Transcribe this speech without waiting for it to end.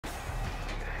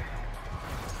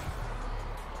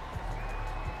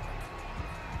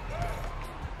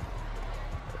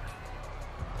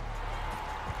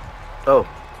Oh.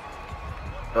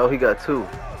 Oh, he got two.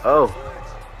 Oh.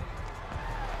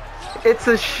 It's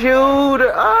a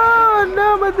shooter. Oh,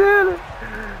 no, my dealer.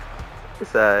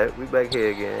 It's alright. We back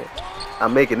here again.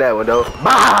 I'm making that one, though.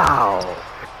 Bow!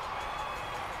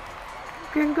 You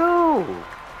can go.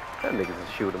 That nigga's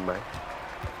a shooter, man.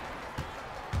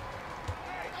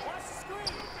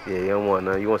 Yeah, you don't want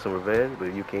none. You want some revenge,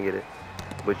 but you can't get it.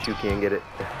 But you can't get it.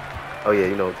 Oh, yeah,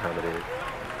 you know what time it is.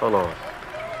 Hold on.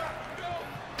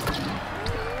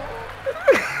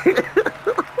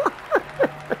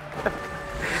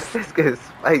 This gets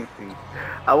spicy.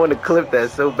 I want to clip that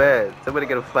so bad. Somebody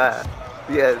get a fire.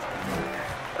 Yes.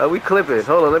 We clipping.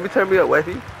 Hold on, let me turn me up,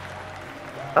 wifey.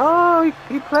 Oh,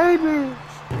 he played me.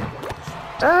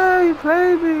 Oh, he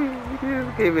played me.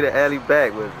 He gave me the alley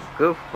back with good.